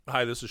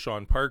Hi, this is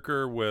Shawn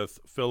Parker with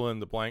Fill in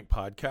the Blank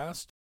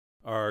podcast.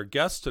 Our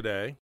guest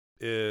today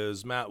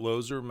is Matt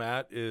Loeser.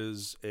 Matt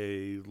is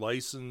a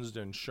licensed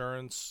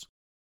insurance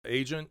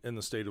agent in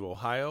the state of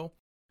Ohio.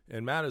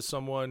 And Matt is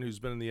someone who's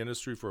been in the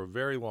industry for a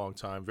very long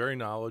time, very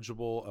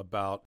knowledgeable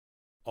about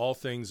all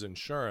things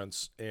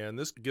insurance. And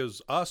this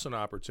gives us an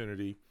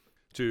opportunity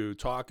to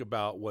talk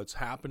about what's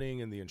happening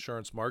in the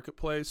insurance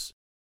marketplace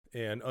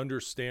and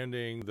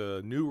understanding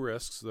the new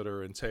risks that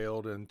are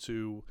entailed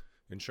into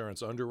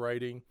insurance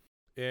underwriting.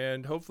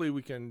 And hopefully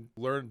we can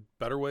learn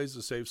better ways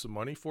to save some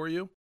money for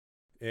you.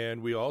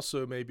 And we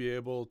also may be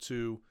able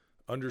to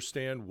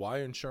understand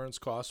why insurance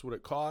costs what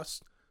it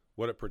costs,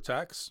 what it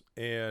protects,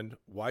 and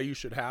why you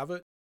should have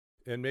it.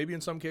 And maybe in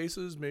some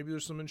cases, maybe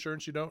there's some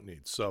insurance you don't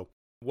need. So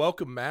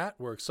welcome, Matt.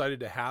 We're excited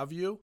to have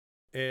you.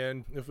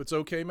 And if it's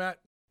okay, Matt,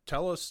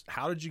 tell us,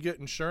 how did you get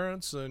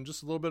insurance and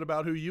just a little bit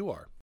about who you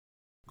are?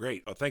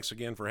 Great. Well, thanks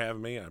again for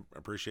having me. I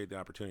appreciate the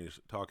opportunity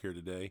to talk here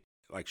today.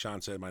 Like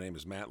Shawn said, my name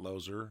is Matt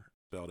Loeser,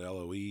 spelled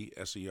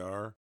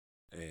Loeser,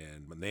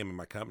 and the name of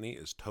my company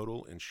is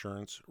Total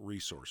Insurance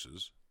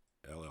Resources,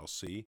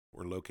 LLC.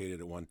 We're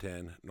located at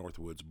 110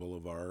 Northwoods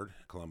Boulevard,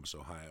 Columbus,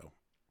 Ohio.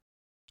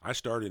 I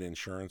started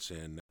insurance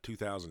in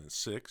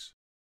 2006.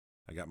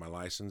 I got my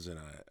license, and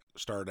I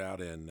started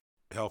out in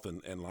health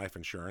and life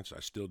insurance. I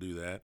still do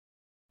that,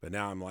 but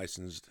now I'm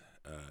licensed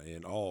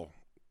in all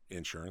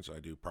insurance. I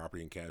do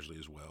property and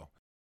casualty as well.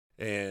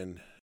 And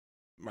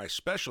my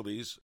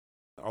specialties,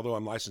 although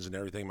I'm licensed in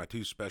everything, my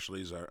two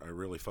specialties I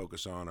really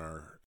focus on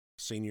are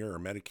senior or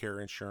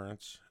Medicare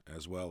insurance,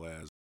 as well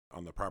as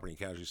on the property and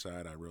casualty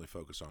side, I really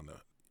focus on the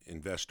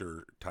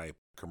investor type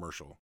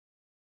commercial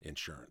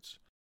insurance.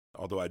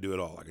 Although I do it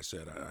all, like I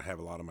said, I have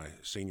a lot of my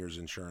seniors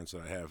insurance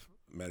that I have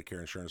Medicare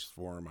insurance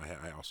for them.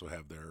 I also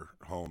have their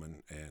home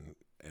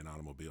and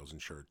automobiles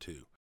insured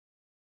too.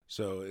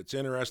 So it's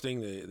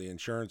interesting. The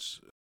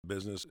insurance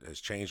business has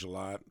changed a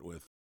lot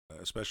with,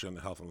 especially on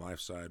the health and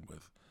life side,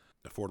 with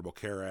Affordable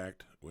Care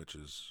Act, which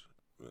is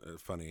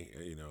funny,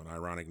 an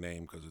ironic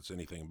name because it's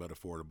anything but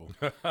affordable.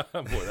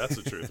 Boy, that's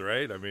the truth,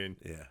 right? I mean,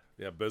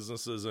 yeah,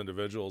 businesses,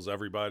 individuals,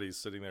 everybody's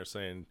sitting there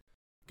saying,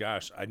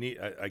 gosh,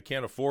 I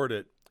can't afford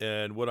it.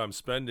 And what I'm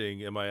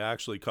spending, am I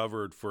actually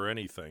covered for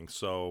anything?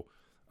 So,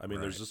 I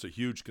mean, There's just a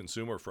huge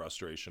consumer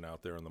frustration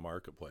out there in the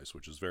marketplace,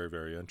 which is very,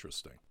 very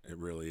interesting. It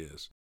really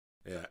is.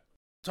 Yeah.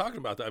 Talking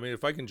about that, I mean,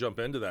 if I can jump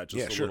into that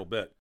just a little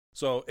bit.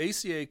 So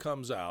ACA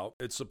comes out.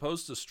 It's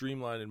supposed to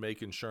streamline and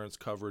make insurance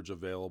coverage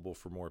available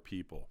for more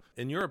people.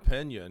 In your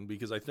opinion,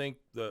 because I think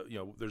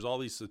there's all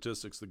these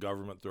statistics the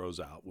government throws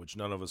out, which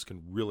none of us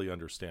can really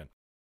understand.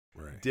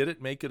 Right. Did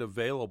it make it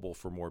available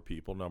for more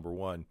people, number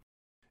one?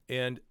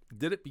 And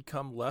did it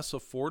become less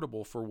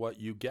affordable for what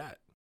you get?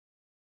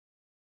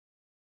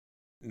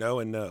 No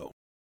and no.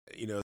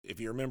 If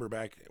you remember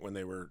back when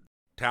they were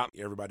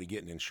touting everybody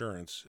getting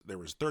insurance, there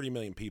was 30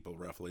 million people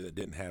roughly that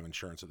didn't have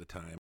insurance at the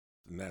time.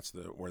 And that's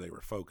where they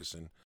were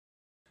focusing.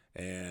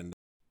 And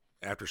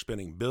after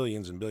spending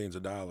billions and billions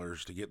of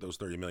dollars to get those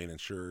 30 million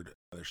insured,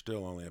 there's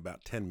still only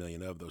about 10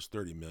 million of those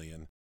 30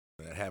 million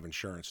that have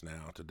insurance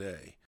now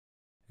today.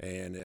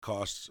 And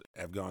costs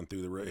have gone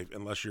through the roof,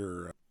 unless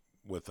you're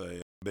with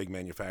a big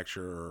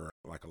manufacturer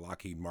like a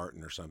Lockheed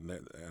Martin or something.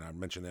 And I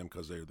mention them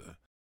because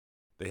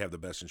they have the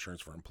best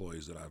insurance for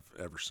employees that I've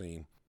ever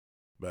seen.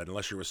 But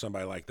unless you're with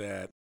somebody like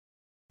that,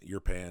 you're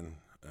paying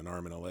an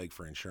arm and a leg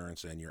for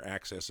insurance, and your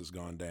access has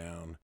gone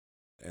down,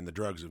 and the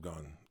drugs have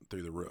gone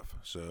through the roof.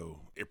 So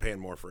you're paying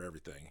more for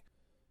everything.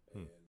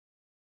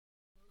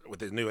 With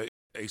the new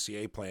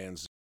ACA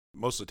plans,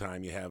 most of the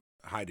time you have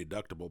a high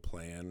deductible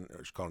plan,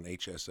 or it's called an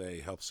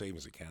HSA, health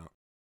savings account.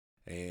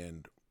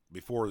 And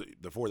before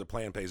the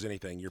plan pays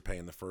anything, you're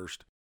paying the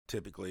first,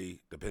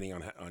 typically, depending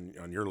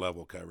on your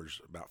level of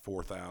coverage, about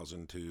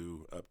 $4,000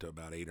 to up to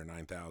about $8,000 or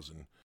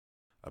 $9,000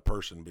 a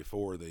person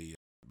before the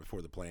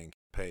plan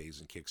pays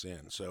and kicks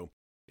in. So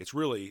it's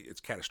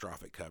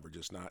catastrophic coverage.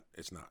 It's not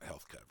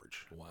health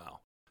coverage.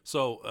 Wow.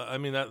 So I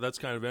mean that's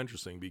kind of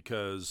interesting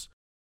because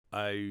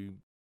I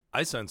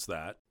sense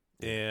that,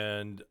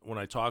 and when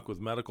I talk with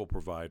medical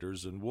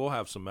providers, and we'll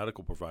have some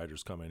medical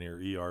providers come in here,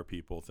 ER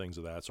people, things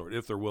of that sort,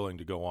 if they're willing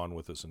to go on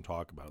with us and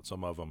talk about it.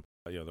 Some of them,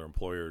 their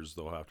employers,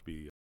 they'll have to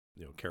be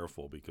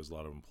careful because a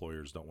lot of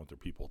employers don't want their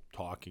people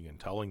talking and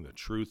telling the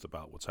truth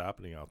about what's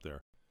happening out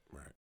there.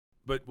 Right.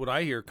 But what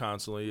I hear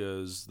constantly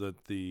is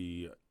that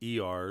the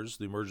ERs,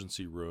 the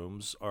emergency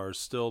rooms, are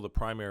still the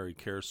primary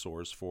care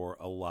source for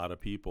a lot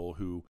of people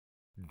who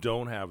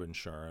don't have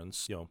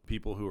insurance.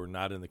 People who are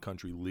not in the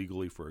country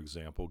legally, for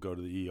example, go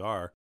to the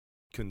ER,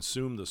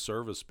 consume the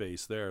service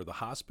base there. The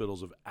hospitals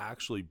have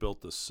actually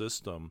built the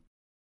system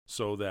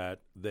so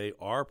that they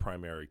are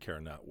primary care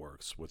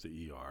networks with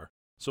the ER.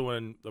 So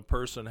when a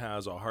person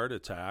has a heart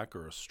attack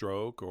or a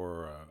stroke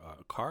or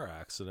a car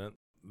accident,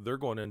 they're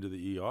going into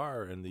the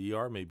ER, and the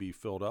ER may be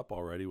filled up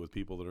already with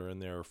people that are in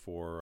there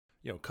for,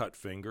 cut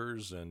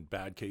fingers and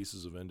bad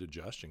cases of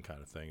indigestion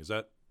kind of thing. Is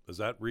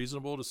that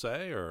reasonable to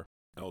say, or?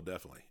 Oh,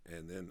 definitely.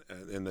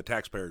 And the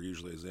taxpayer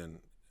usually is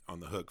on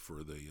the hook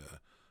for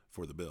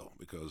the bill,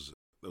 because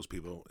those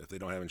people, if they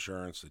don't have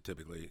insurance,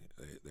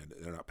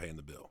 they're not paying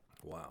the bill.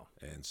 Wow.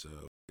 And so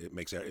it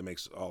makes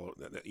all,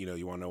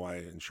 you want to know why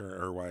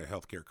why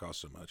healthcare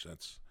costs so much.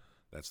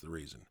 That's the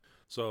reason.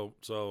 So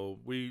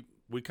we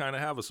kind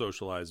of have a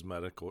socialized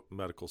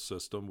medical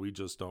system. We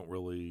just don't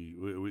really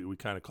we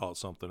kind of call it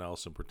something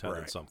else and pretend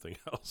it's something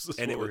else.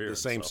 And the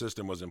same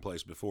system was in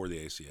place before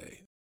the ACA.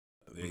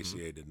 The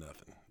ACA did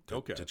nothing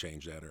to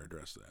change that or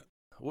address that.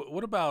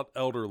 What about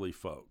elderly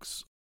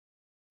folks?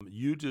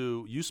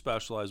 You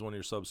specialize, one of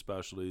your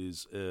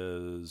subspecialties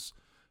is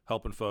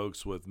helping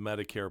folks with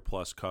Medicare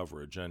Plus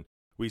coverage. And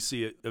we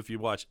see it, if you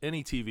watch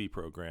any TV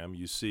program,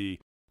 you see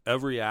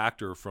every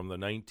actor from the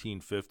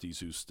 1950s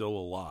who's still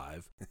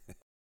alive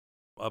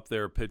up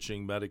there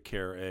pitching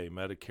Medicare A,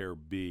 Medicare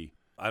B.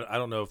 I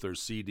don't know if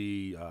there's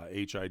CD,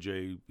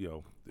 HIJ,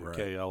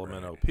 K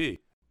element OP,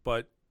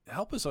 but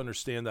help us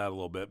understand that a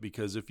little bit,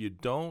 because if you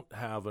don't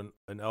have an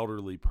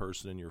elderly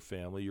person in your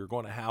family, you're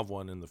going to have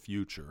one in the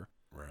future.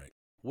 Right.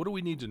 What do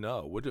we need to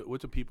know? What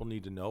do people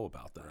need to know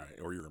about that? Right.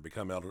 Or you're going to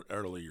become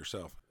elderly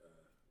yourself.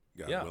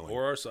 God willing.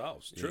 Or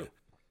ourselves. True. Yeah.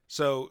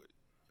 So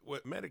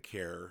with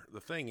Medicare, the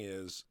thing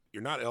is,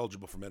 you're not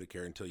eligible for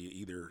Medicare until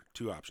you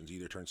two options,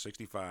 either turn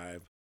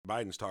 65.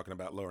 Biden's talking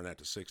about lowering that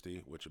to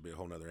 60, which would be a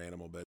whole nother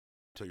animal, but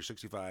until you're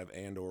 65,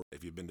 and or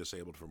if you've been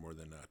disabled for more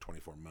than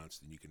 24 months,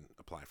 then you can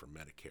apply for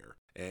Medicare.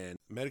 And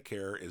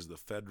Medicare is the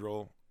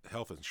federal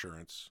health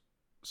insurance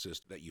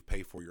system that you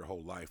pay for your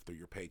whole life through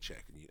your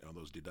paycheck, and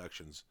those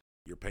deductions,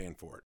 you're paying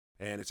for it.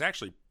 And it's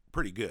actually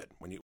pretty good.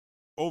 When you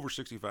over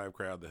 65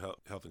 crowd, the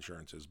health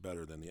insurance is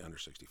better than the under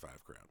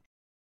 65 crowd.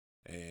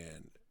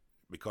 And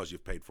because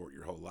you've paid for it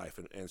your whole life.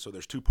 And so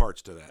there's two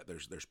parts to that.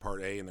 There's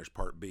part A and there's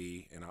part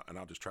B, and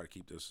I'll just try to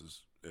keep this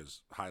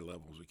as high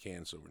level as we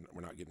can so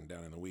we're not getting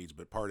down in the weeds.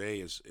 But part A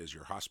is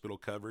your hospital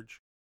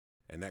coverage,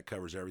 and that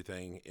covers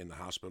everything in the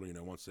hospital.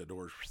 Once the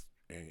doors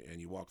and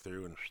you walk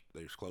through and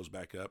they just close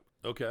back up.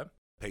 Okay.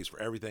 Pays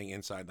for everything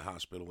inside the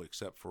hospital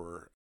except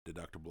for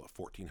deductible of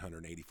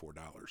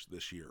 $1,484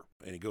 this year,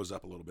 and it goes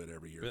up a little bit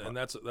every year. And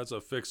that's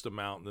a fixed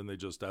amount, and then they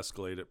just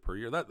escalate it per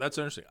year. That's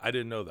interesting. I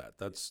didn't know that.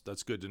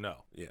 That's good to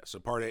know. Yeah. So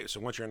part A. So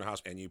once you're in the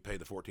hospital and you pay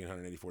the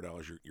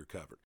 $1,484, you're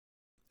covered.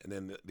 And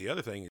then the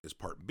other thing is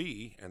part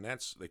B, and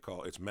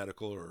it's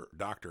medical or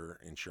doctor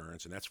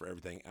insurance, and that's for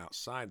everything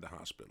outside the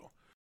hospital.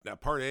 Now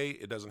part A,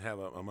 it doesn't have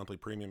a monthly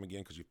premium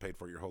again because you've paid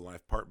for it your whole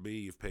life. Part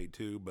B, you've paid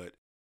too, but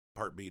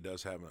part B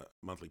does have a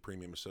monthly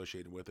premium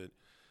associated with it.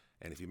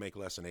 And if you make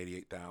less than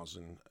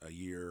 $88,000 a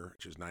year,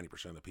 which is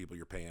 90% of the people,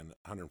 you're paying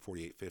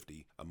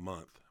 $148.50 a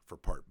month for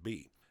Part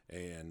B.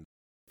 And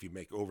if you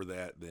make over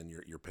that, then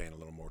you're paying a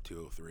little more,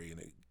 $203,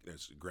 and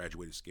it's a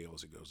graduated scale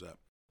as it goes up.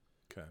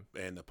 Okay.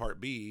 And the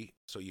Part B,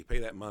 so you pay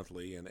that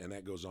monthly, and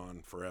that goes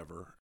on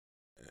forever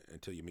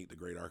until you meet the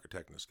great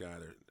architect in the sky.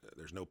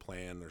 There's no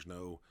plan, there's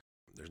no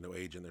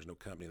agent, there's no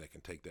company that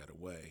can take that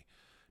away.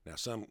 Now,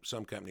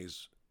 some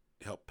companies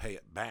help pay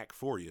it back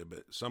for you,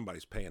 but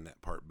somebody's paying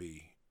that Part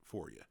B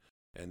for you.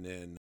 And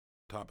then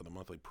top of the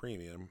monthly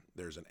premium,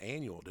 there's an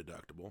annual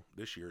deductible.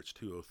 This year it's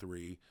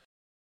 $203.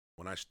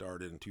 When I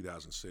started in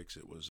 2006,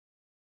 it was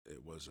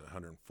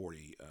 $145.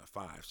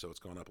 So it's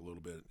gone up a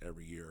little bit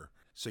every year.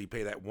 So you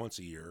pay that once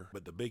a year.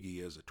 But the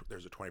biggie is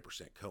there's a 20%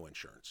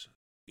 co-insurance.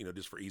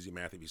 Just for easy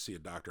math, if you see a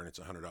doctor and it's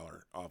a $100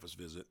 office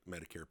visit,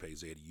 Medicare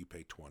pays $80, you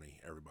pay $20.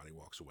 Everybody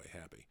walks away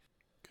happy.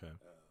 Okay.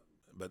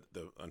 But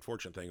the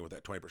unfortunate thing with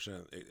that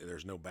 20%,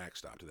 there's no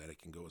backstop to that.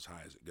 It can go as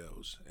high as it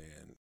goes.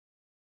 And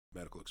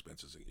medical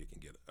expenses, you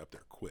can get up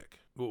there quick.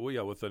 Well,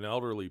 yeah, with an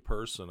elderly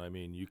person, I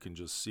mean, you can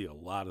just see a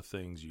lot of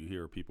things. You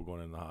hear people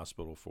going in the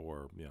hospital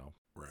for,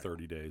 right.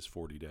 30 days,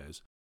 40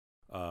 days.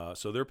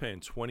 So they're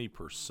paying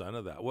 20%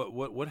 of that.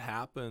 What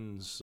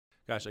happens?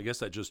 Gosh, I guess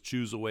that just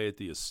chews away at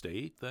the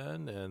estate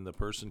then, and the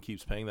person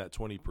keeps paying that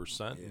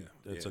 20%. Yeah,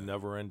 it's a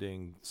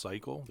never-ending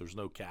cycle. There's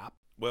no cap.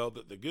 Well,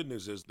 the good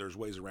news is there's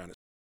ways around it.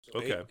 So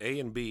Okay. A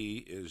and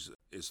B is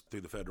through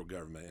the federal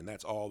government, and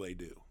that's all they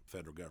do,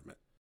 federal government.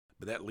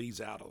 But that leaves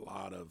out a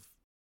lot of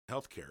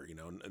health care,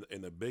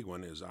 and the big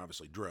one is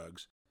obviously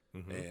drugs.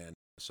 Mm-hmm. And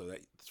so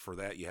for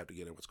that, you have to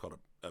get what's called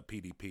a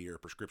PDP, or a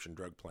prescription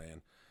drug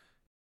plan.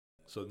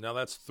 So now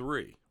that's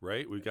three,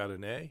 right? We got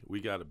an A, we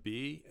got a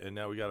B, and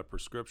now we got a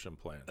prescription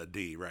plan. A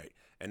D, right.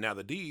 And now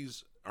the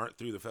Ds aren't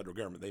through the federal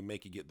government. They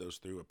make you get those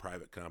through a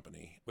private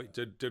company. Wait,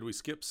 did we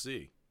skip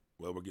C?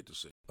 Well, we'll get to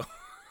C.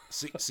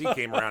 C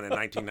came around in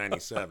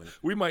 1997.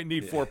 We might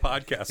need 4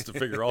 podcasts to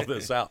figure all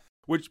this out.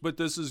 But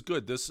this is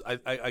good.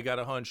 I got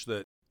a hunch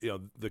that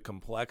the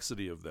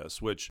complexity of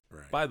this, which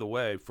right. By the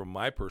way, from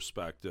my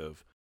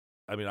perspective,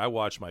 I mean, I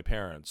watch my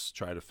parents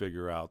try to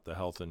figure out the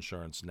health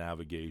insurance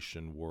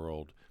navigation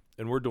world,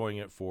 and we're doing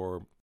it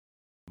for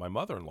my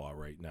mother-in-law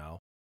right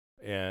now.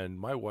 And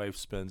my wife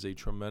spends a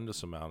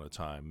tremendous amount of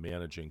time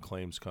managing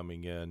claims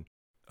coming in.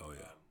 Oh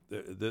yeah.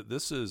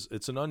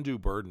 It's an undue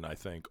burden, I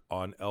think,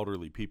 on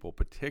elderly people,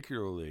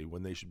 particularly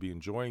when they should be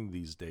enjoying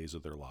these days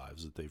of their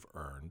lives that they've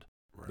earned.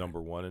 Right.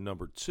 Number one. And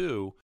number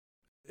two,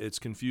 it's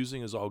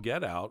confusing as all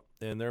get out,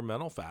 and their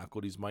mental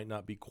faculties might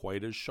not be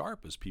quite as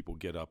sharp as people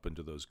get up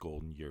into those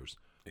golden years.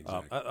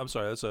 Exactly. I'm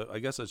sorry. I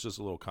guess that's just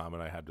a little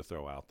comment I had to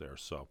throw out there.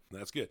 So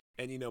That's good.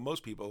 And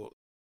most people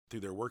through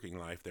their working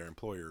life, their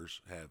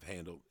employers have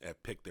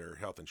picked their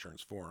health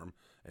insurance for them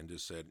and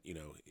just said,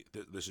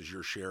 this is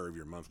your share of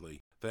your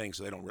monthly thing.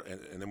 So they don't,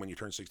 and then when you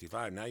turn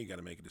 65, now you got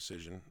to make a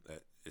decision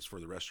that it's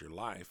for the rest of your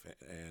life,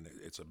 and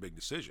it's a big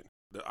decision.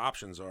 The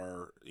options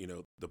are,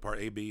 the part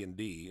A, B, and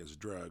D is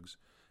drugs,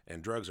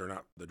 and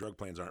the drug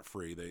plans aren't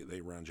free.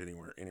 They run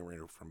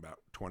anywhere from about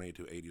 $20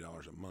 to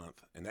 $80 a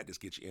month, and that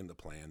just gets you in the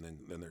plan.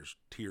 Then there's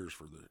tiers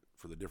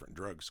for the different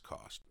drugs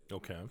cost.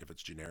 Okay. If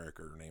it's generic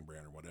or name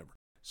brand or whatever.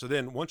 So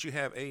then once you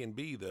have A and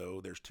B, though,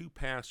 there's two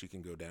paths you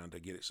can go down to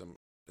get some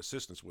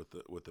assistance with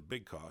the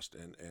big cost.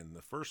 And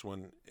the first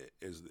one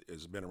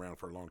has been around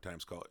for a long time.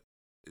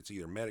 It's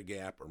either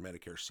Medigap or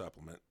Medicare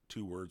Supplement,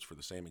 two words for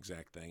the same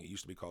exact thing. It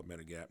used to be called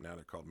Medigap. Now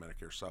they're called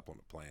Medicare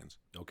Supplement plans.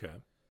 Okay.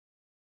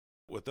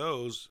 With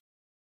those,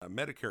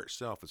 Medicare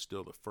itself is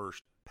still the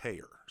first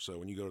payer. So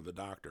when you go to the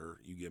doctor,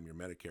 you give them your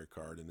Medicare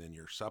card, and then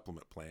your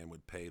supplement plan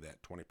would pay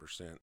that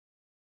 20%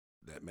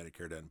 that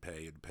Medicare doesn't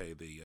pay. It'd pay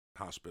the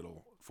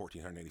hospital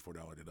 $1,484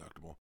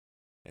 deductible.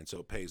 And so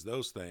it pays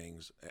those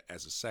things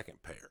as a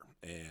second payer.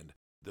 And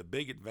the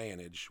big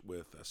advantage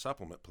with a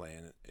supplement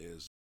plan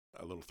is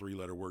a little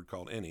three-letter word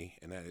called any,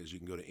 and that is you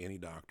can go to any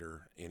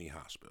doctor, any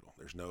hospital.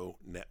 There's no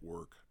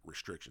network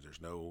restrictions.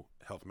 There's no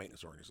health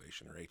maintenance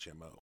organization or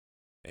HMO.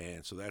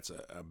 And so that's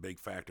a big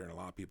factor in a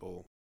lot of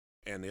people.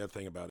 And the other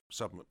thing about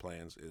supplement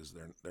plans is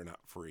they're not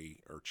free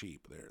or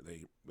cheap.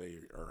 They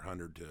are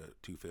 $100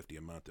 to $250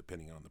 a month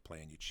depending on the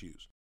plan you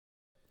choose.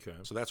 Okay.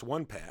 So that's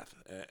one path.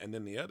 And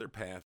then the other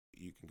path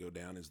you can go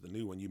down is the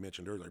new one you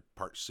mentioned earlier,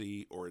 Part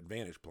C or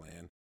Advantage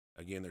Plan.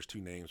 Again, there's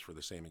two names for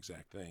the same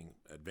exact thing.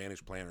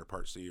 Advantage Plan or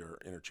Part C are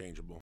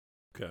interchangeable.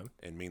 Okay.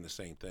 And mean the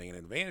same thing. An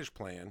Advantage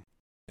Plan,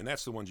 and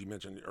that's the ones you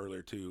mentioned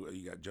earlier too.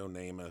 You got Joe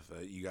Namath,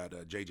 you got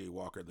J.J.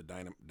 Walker, the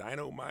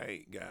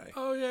Dynamite guy.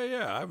 Oh,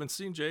 yeah. I haven't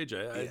seen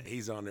J.J.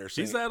 He's on there.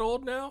 He's that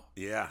old now?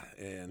 Yeah.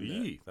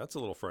 And that's a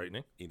little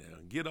frightening.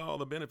 Get all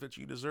the benefits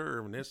you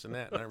deserve and this and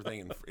that and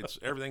everything. And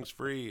everything's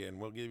free, and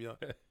we'll give you,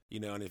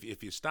 and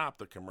if you stop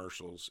the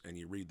commercials and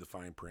you read the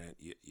fine print,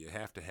 you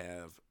have to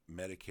have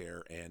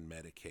Medicare and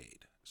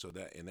Medicaid. So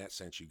that in that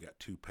sense, you got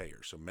two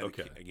payers. So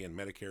again,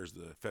 Medicare is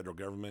the federal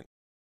government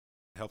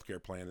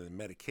healthcare plan, and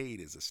then Medicaid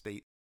is a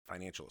state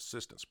financial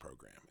assistance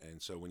program.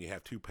 And so when you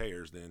have two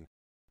payers, then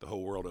the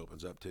whole world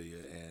opens up to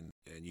you, and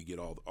you get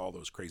all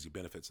those crazy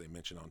benefits they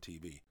mention on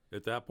TV.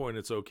 At that point,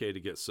 it's okay to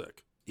get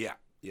sick. Yeah,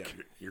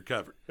 you're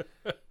covered.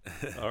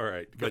 All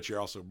right. But you're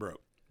also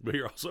broke.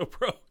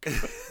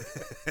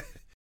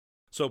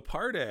 So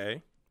Part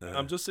A,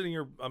 I'm just sitting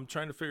here, I'm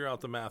trying to figure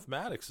out the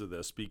mathematics of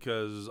this,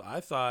 because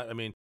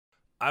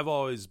I've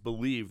always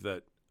believed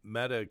that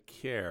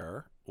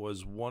Medicare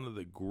was one of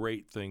the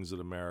great things that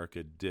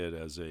America did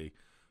as a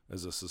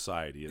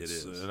society. It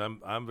is. And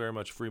I'm very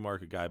much a free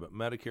market guy, but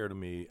Medicare to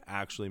me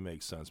actually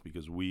makes sense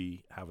because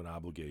we have an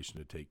obligation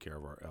to take care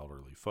of our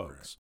elderly folks.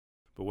 Right.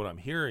 But what I'm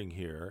hearing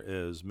here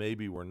is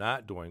maybe we're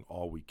not doing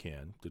all we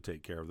can to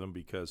take care of them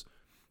because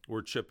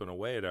we're chipping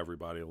away at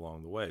everybody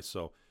along the way.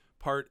 So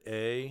Part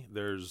A,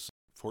 there's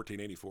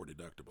 $1,484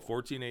 deductible.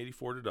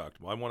 $1,484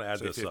 deductible. I want to add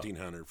this up.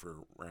 $1,500 for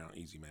round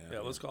easy math. Yeah,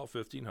 let's call it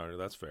 $1,500.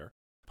 That's fair.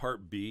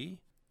 Part B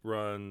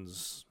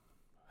runs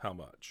how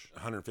much?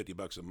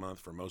 $150 a month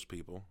for most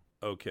people.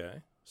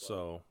 Okay,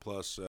 so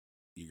plus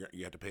you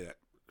have to pay that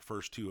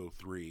first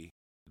 $203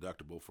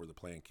 deductible for the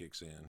plan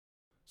kicks in.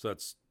 So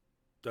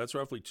that's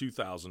roughly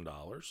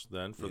 $2,000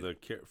 then for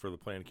the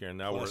plan care.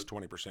 Now plus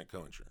 20%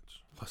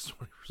 coinsurance. Plus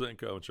 20%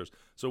 coinsurance.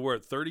 So we're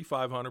at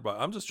 $3,500.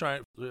 I'm just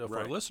trying for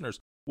our listeners.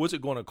 What's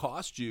it going to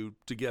cost you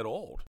to get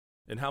old,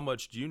 and how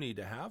much do you need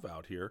to have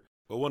out here?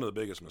 Well, one of the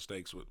biggest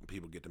mistakes when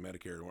people get to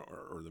Medicare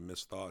or the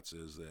missed thoughts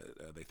is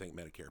that they think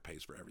Medicare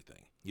pays for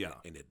everything. Yeah.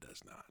 And it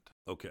does not.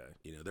 Okay.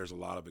 There's a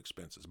lot of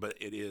expenses, but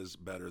it is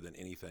better than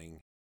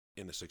anything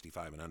in the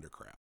 65 and under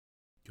crowd.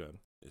 Good.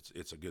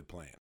 It's a good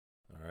plan.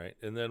 All right.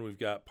 And then we've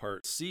got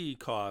Part C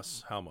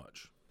costs how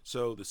much?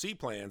 So the C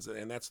plans,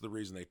 and that's the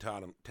reason they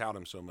tout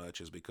them so much,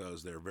 is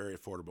because they're very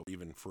affordable,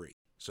 even free.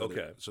 So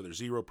they're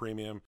zero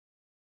premium.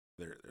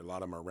 A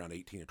lot of them are around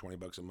 $18 or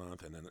 $20 a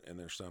month, and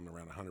there's some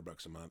around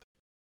 $100 a month.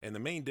 And the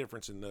main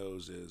difference in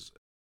those is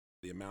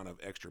the amount of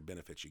extra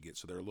benefits you get.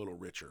 So they're a little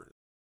richer.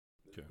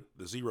 Okay.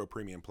 The zero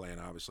premium plan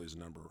obviously is the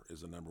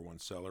number one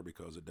seller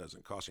because it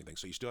doesn't cost anything.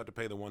 So you still have to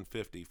pay the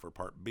 $150 for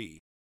Part B,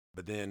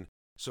 but then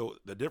so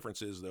the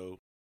difference is though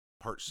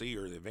Part C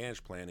or the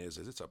Advantage Plan is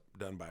it's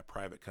done by a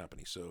private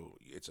company. So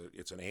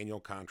it's an annual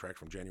contract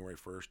from January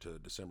 1st to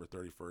December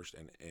 31st,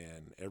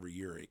 and every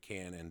year it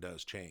can and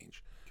does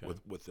change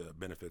with the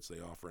benefits they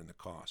offer and the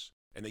costs.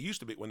 And they used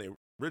to be, when they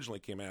originally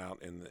came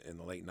out in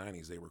the late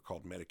 90s, they were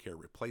called Medicare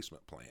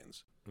replacement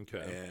plans.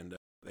 Okay. And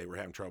they were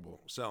having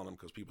trouble selling them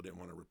because people didn't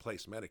want to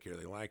replace Medicare.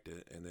 They liked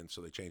it, and then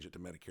so they changed it to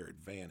Medicare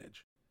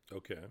Advantage.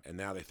 Okay. And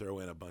now they throw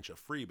in a bunch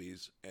of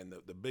freebies, and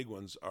the big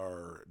ones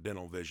are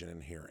dental, vision,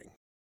 and hearing,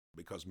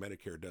 because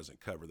Medicare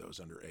doesn't cover those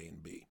under A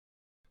and B.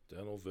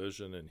 Dental,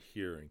 vision, and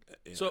hearing.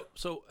 Yeah.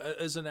 So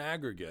as an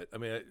aggregate, I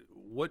mean,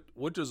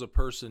 what does a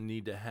person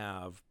need to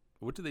have?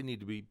 What do they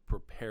need to be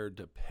prepared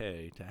to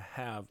pay to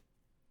have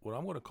what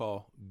I'm going to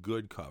call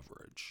good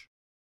coverage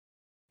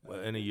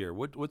in a year?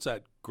 What's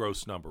that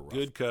gross number? Roughly?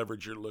 Good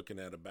coverage, you're looking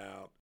at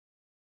about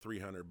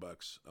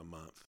 $300 a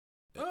month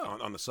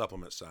on the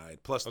supplement side,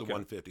 plus the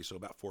 $150, so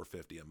about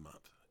 $450 a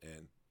month.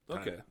 And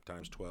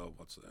times 12,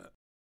 what's that?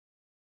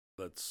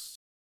 That's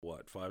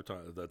what, 5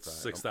 times? That's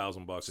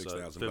 $6,000.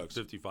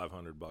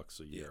 $5,500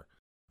 a year.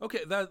 Yeah.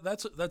 Okay,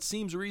 that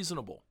seems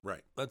reasonable.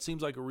 Right. That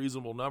seems like a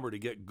reasonable number to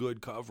get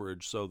good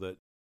coverage, so that,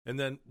 and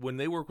then when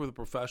they work with a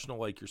professional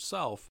like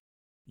yourself,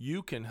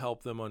 you can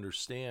help them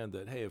understand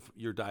that, hey, if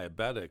you're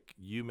diabetic,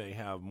 you may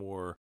have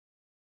more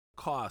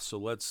costs, so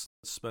let's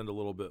spend a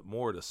little bit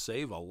more to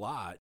save a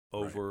lot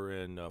over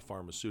in a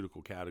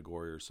pharmaceutical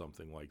category or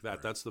something like that.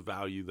 Right. That's the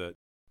value that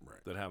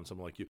having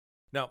someone like you.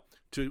 Now,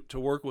 to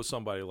work with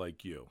somebody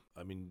like you,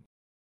 I mean,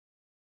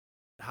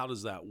 how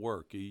does that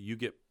work? You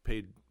get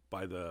paid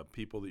by the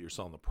people that you're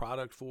selling the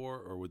product for,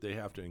 or would they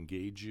have to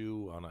engage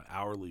you on an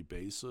hourly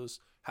basis?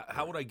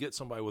 How would I get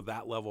somebody with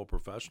that level of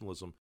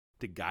professionalism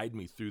to guide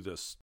me through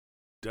this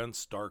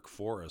dense, dark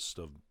forest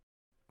of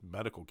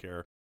medical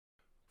care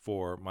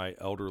for my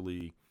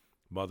elderly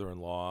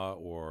mother-in-law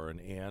or an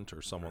aunt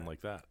or someone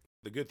like that?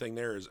 The good thing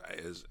there is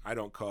I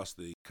don't cost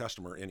the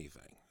customer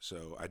anything.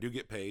 So I do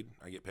get paid.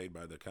 I get paid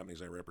by the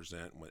companies I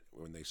represent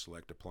when they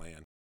select a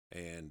plan,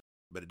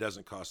 but it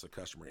doesn't cost the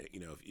customer. You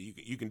know,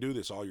 you can do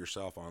this all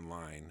yourself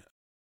online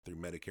through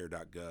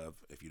Medicare.gov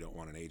if you don't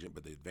want an agent.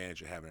 But the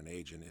advantage of having an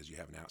agent is you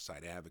have an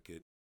outside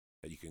advocate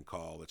that you can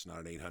call. It's not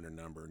an 800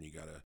 number, and you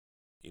gotta,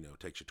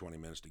 takes you 20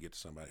 minutes to get to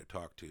somebody to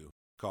talk to.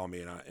 Call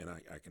me, and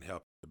I can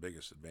help. The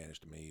biggest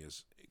advantage to me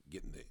is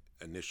getting the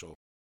initial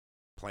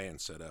plan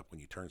set up when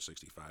you turn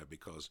 65,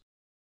 because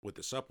with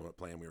the supplement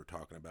plan we were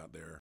talking about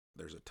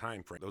there's a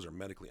time frame. Those are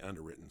medically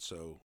underwritten.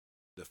 So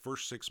the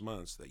first 6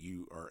 months that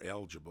you are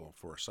eligible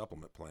for a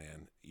supplement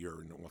plan,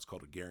 you're in what's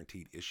called a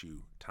guaranteed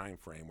issue time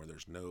frame where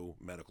there's no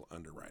medical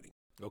underwriting.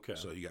 Okay.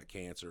 So you got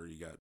cancer, you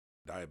got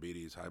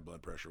diabetes, high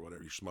blood pressure,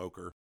 whatever. You're a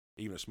smoker.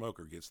 Even a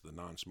smoker gets the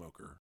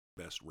non-smoker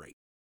best rate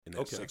in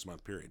that 6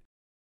 month period.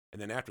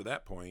 And then after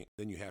that point,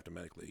 then you have to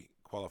medically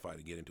qualify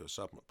to get into a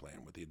supplement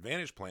plan. With the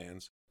Advantage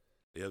plans,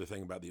 the other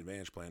thing about the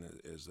Advantage plan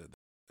is that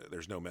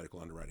there's no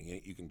medical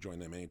underwriting. You can join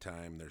them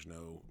anytime.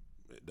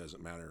 It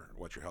doesn't matter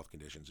what your health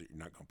conditions. You're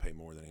not going to pay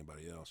more than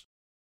anybody else.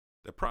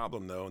 The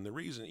problem, though, and the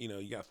reason,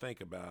 you got to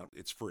think about,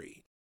 it's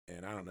free.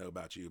 And I don't know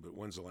about you, but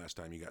when's the last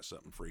time you got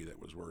something free that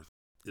was worth?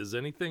 Is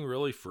anything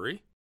really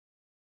free?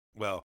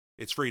 Well,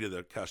 it's free to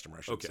the customer,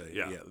 I should say.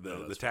 Yeah.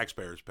 The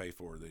taxpayers pay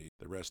for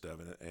the rest of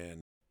it.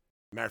 And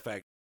matter of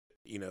fact,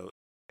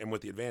 and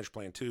with the Advantage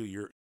plan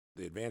too,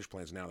 the Advantage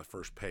plan is now the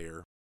first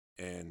payer,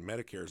 and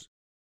Medicare's,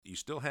 you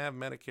still have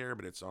Medicare,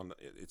 but it's on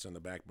the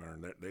back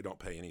burner. They don't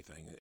pay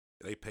anything.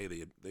 They pay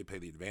the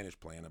Advantage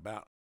plan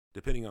about,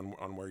 depending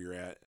on where you're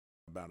at,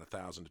 about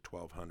 $1,000 to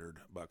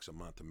 $1,200 a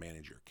month to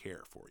manage your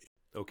care for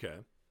you. Okay.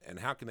 And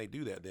how can they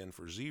do that then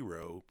for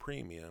zero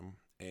premium?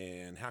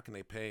 And how can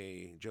they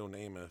pay Joe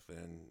Namath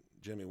and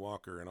Jimmy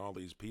Walker and all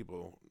these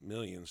people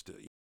millions to?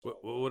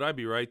 Would I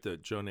be right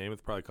that Joe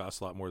Namath probably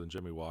costs a lot more than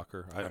Jimmy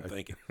Walker? I'm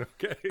thinking.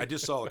 Okay. I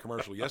just saw a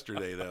commercial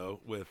yesterday,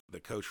 though, with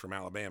the coach from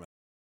Alabama,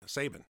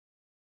 Saban,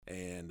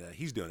 and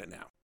he's doing it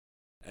now.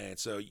 And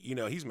so,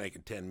 he's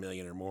making $10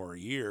 million or more a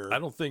year. I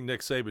don't think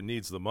Nick Saban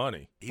needs the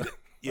money.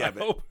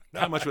 But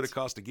how much would it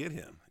cost to get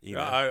him?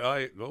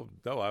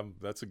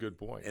 That's a good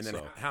point. And then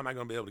how am I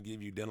going to be able to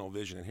give you dental,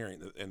 vision, and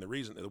hearing? And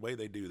the way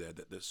they do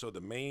that, so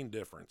the main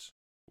difference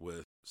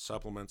with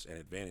supplements and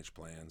Advantage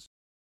plans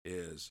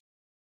is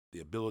the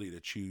ability to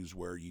choose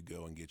where you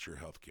go and get your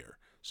health care.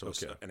 So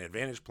an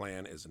Advantage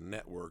plan is a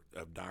network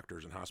of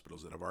doctors and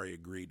hospitals that have already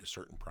agreed to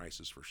certain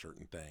prices for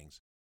certain things.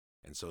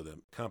 And so the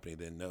company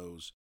then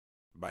knows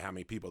by how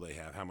many people they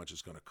have, how much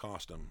it's going to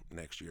cost them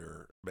next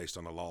year based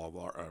on the law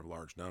of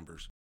large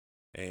numbers.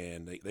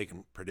 And they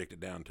can predict it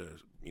down to,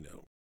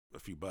 a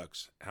few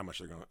bucks, how much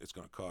it's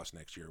going to cost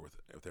next year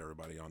with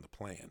everybody on the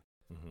plan.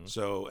 Mm-hmm.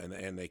 So,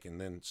 and they can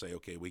then say,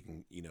 okay, we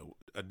can,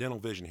 a dental,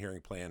 vision,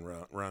 hearing plan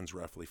runs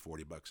roughly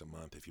 $40 a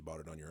month if you bought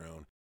it on your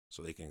own.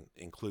 So they can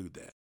include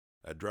that.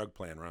 A drug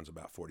plan runs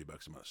about $40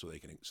 a month.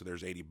 So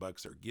there's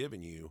 $80 they're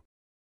giving you.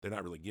 They're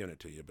not really giving it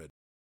to you,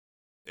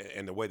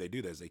 and the way they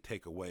do that is they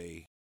take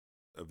away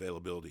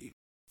availability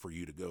for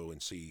you to go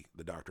and see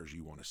the doctors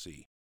you want to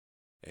see.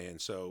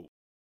 And so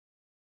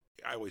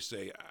I always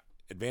say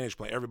Advantage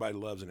plan, everybody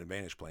loves an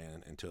Advantage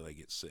plan until they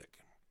get sick.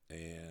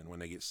 And when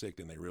they get sick,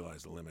 then they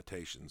realize the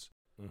limitations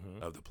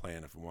of the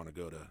plan. If you want to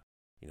go to,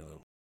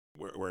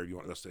 where you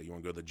want, let's say you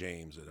want to go to the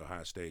James at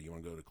Ohio State, you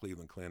want to go to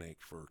Cleveland Clinic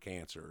for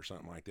cancer or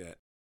something like that.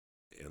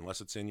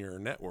 Unless it's in your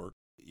network,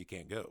 you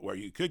can't go. Well,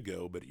 you could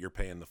go, but you're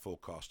paying the full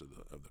cost of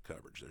the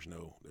coverage. There's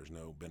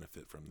no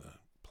benefit from the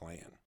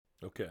plan.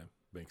 Okay,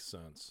 makes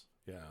sense.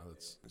 Yeah,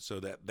 that's So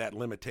that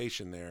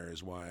limitation there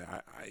is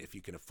why if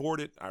you can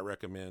afford it, I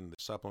recommend the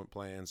supplement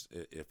plans.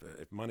 If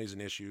money's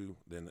an issue,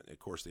 then of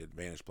course the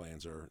advantage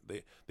plans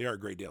they are a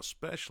great deal,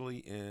 especially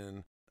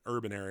in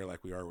urban area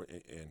like we are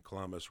in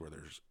Columbus, where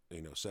there's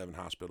 7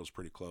 hospitals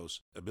pretty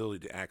close.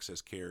 Ability to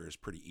access care is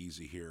pretty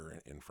easy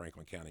here in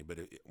Franklin County, but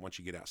once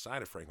you get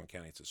outside of Franklin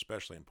County, it's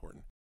especially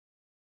important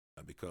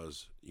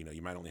because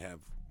you might only have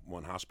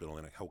one hospital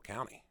in a whole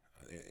county.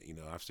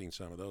 I've seen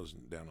some of those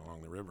down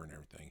along the river and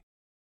everything.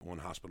 One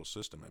hospital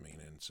system,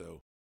 and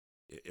so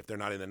if they're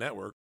not in the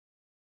network,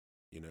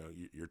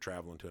 you're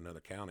traveling to another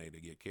county to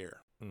get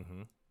care.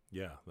 Mm-hmm.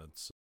 Yeah,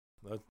 that's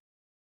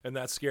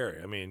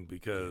scary.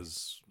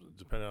 Because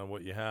depending on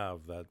what you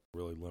have, that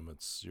really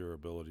limits your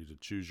ability to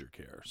choose your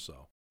care.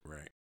 So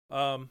right.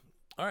 All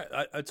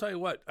right. I tell you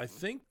what. I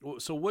think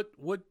so.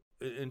 What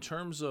in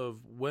terms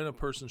of when a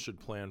person should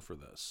plan for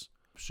this?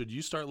 Should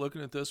you start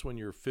looking at this when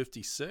you're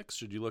 56?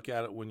 Should you look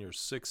at it when you're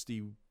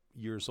 60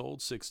 years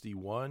old,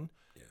 61?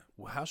 Yeah.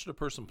 How should a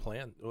person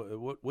plan?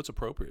 What's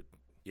appropriate?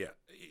 Yeah,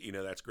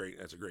 that's great.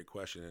 That's a great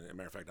question. And as a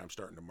matter of fact, I'm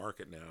starting to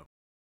market now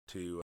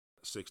to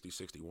 60,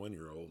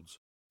 61-year-olds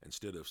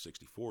instead of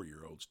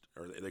 64-year-olds,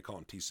 or they call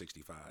them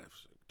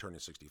T65s, turning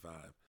 65.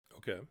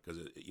 Okay.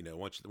 Because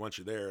once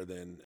you're there,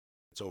 then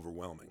it's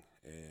overwhelming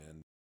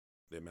and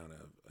the amount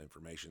of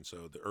information.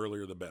 So the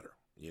earlier the better.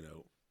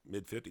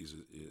 Mid 50s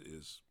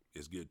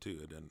is good too.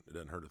 It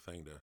doesn't hurt a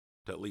thing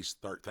to at least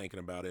start thinking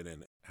about it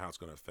and how it's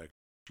going to affect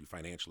you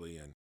financially,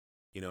 and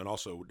and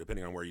also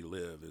depending on where you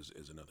live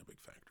is another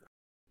big factor.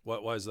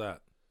 Why is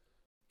that?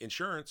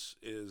 Insurance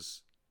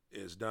is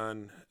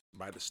done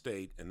by the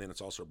state, and then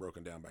it's also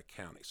broken down by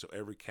county. So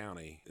every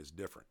county is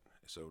different.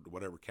 So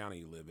whatever county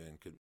you live in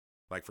could,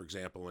 like for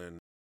example, in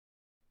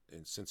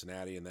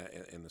Cincinnati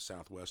in the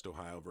Southwest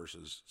Ohio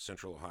versus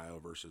Central Ohio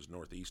versus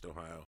Northeast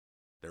Ohio,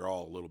 they're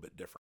all a little bit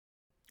different.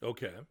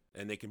 Okay.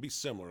 And they can be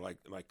similar,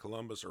 like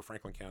Columbus or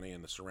Franklin County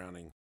and the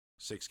surrounding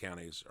 6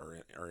 counties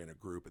are in a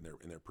group, and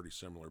they're pretty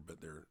similar,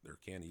 but there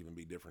can even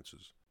be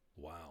differences.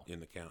 Wow.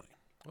 In the county.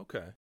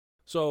 Okay.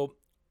 So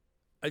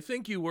I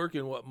think you work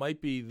in what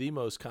might be the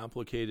most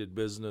complicated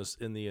business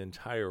in the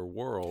entire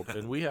world,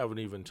 and we haven't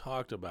even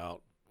talked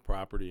about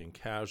property and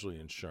casualty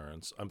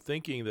insurance. I'm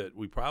thinking that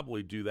we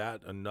probably do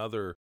that on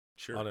another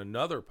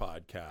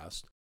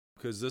podcast,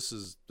 because this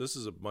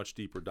is a much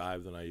deeper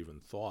dive than I even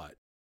thought.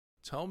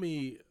 Tell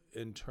me,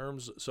 in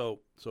terms, so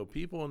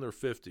people in their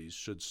 50s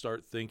should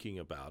start thinking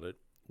about it.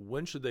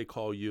 When should they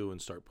call you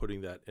and start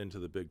putting that into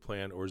the big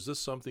plan? Or is this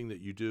something that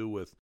you do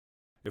with,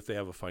 if they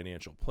have a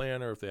financial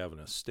planner, if they have an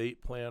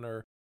estate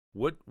planner?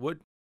 What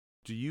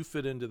do you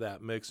fit into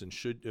that mix, and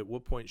at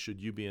what point should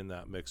you be in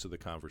that mix of the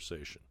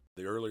conversation?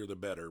 The earlier the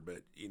better, but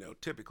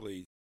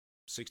typically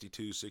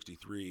 62,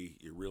 63,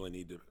 you really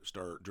need to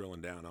start drilling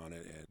down on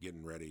it and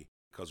getting ready,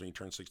 because when you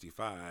turn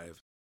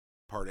 65,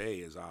 Part A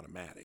is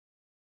automatic,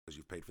 because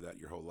you've paid for that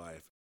your whole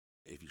life.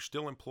 If you're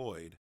still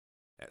employed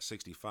at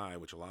 65,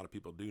 which a lot of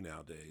people do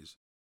nowadays,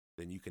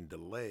 then you can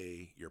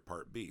delay your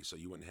Part B. So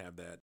you wouldn't have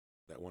that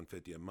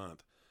 $150 a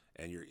month,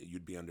 and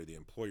you'd be under the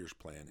employer's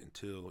plan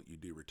until you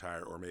do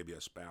retire, or maybe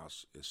a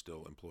spouse is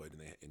still employed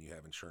and you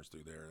have insurance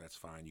through there. That's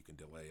fine. You can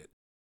delay it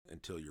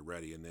until you're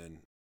ready, and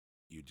then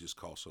you just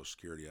call Social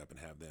Security up and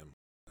have them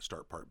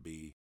start Part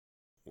B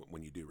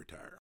when you do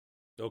retire.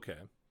 Okay,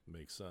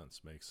 makes sense.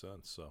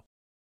 So,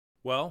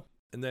 well,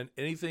 and then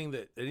anything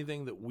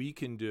that we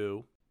can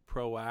do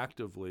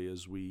proactively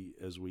as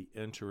we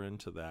enter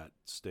into that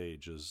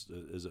stage, is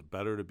it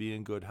better to be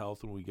in good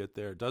health when we get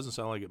there? It doesn't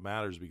sound like it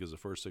matters, because the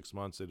first 6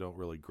 months they don't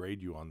really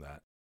grade you on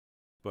that.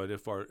 But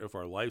if our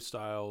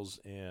lifestyles,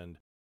 and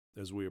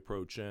as we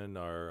approach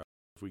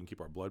if we can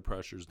keep our blood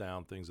pressures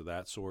down, things of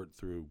that sort,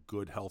 through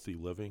good healthy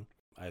living,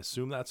 I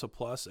assume that's a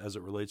plus as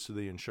it relates to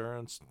the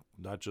insurance,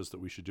 not just that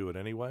we should do it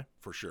anyway.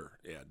 For sure.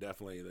 Yeah,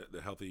 definitely.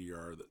 The healthier you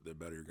are, the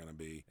better you're going to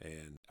be.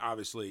 And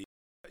obviously,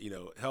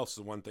 health's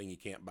the one thing you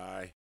can't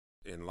buy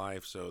in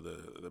life. So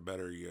the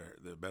better you are,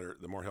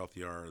 the more healthy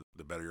you are,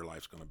 the better your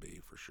life's going to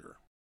be, for sure.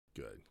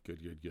 Good.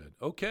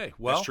 Okay.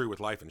 Well, that's true with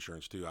life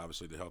insurance too.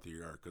 Obviously, the healthier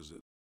you are, because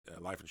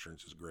life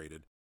insurance is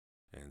graded,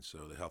 and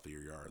so the healthier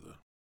you are, the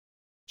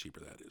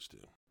cheaper that is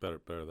too.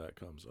 Better that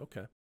comes.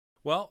 Okay.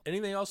 Well,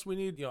 anything else we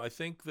need? I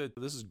think that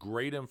this is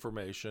great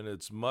information.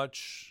 It's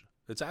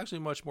actually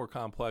much more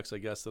complex, I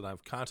guess, than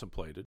I've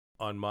contemplated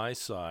on my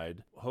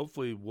side.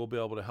 Hopefully we'll be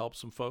able to help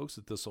some folks,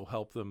 that this will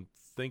help them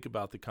think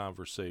about the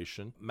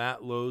conversation.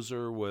 Matt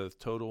Loeser with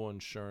Total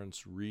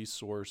Insurance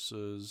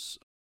Resources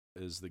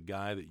is the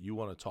guy that you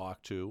want to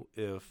talk to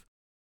if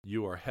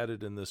you are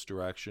headed in this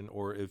direction,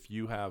 or if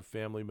you have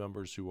family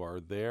members who are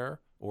there,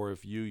 or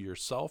if you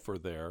yourself are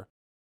there,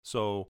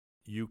 so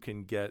you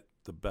can get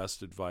the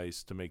best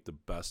advice to make the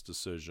best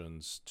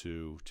decisions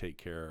to take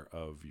care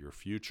of your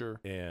future,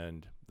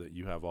 and that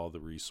you have all the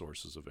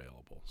resources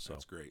available. So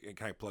that's great. And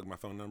can I plug my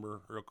phone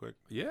number real quick?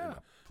 Yeah,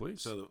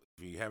 please. So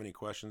if you have any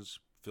questions,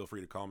 feel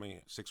free to call me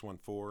at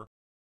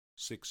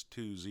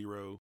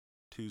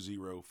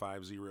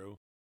 614-620-2050.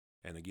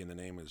 And again, the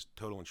name is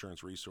Total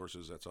Insurance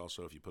Resources. That's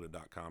also, if you put a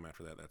 .com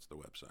after that, that's the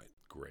website.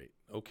 Great.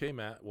 Okay,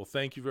 Matt. Well,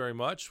 thank you very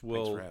much.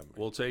 Thanks for having me.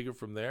 We'll take it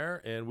from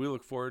there, and we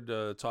look forward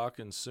to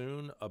talking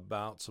soon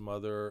about some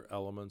other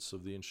elements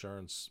of the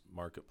insurance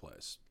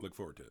marketplace. Look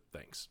forward to it.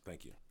 Thanks.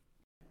 Thank you.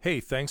 Hey,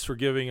 thanks for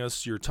giving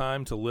us your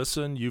time to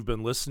listen. You've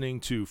been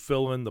listening to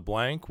Fill in the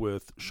Blank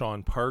with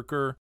Shawn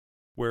Parker,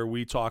 where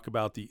we talk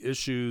about the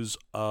issues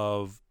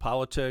of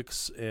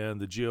politics and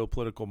the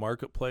geopolitical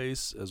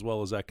marketplace, as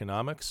well as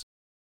economics.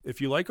 If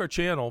you like our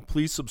channel,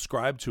 please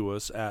subscribe to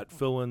us at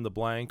Fill in the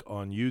Blank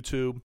on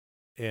YouTube,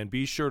 and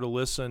be sure to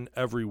listen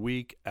every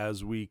week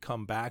as we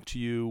come back to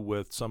you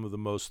with some of the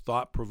most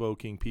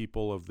thought-provoking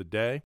people of the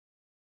day.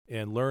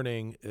 And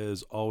learning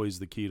is always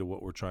the key to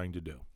what we're trying to do.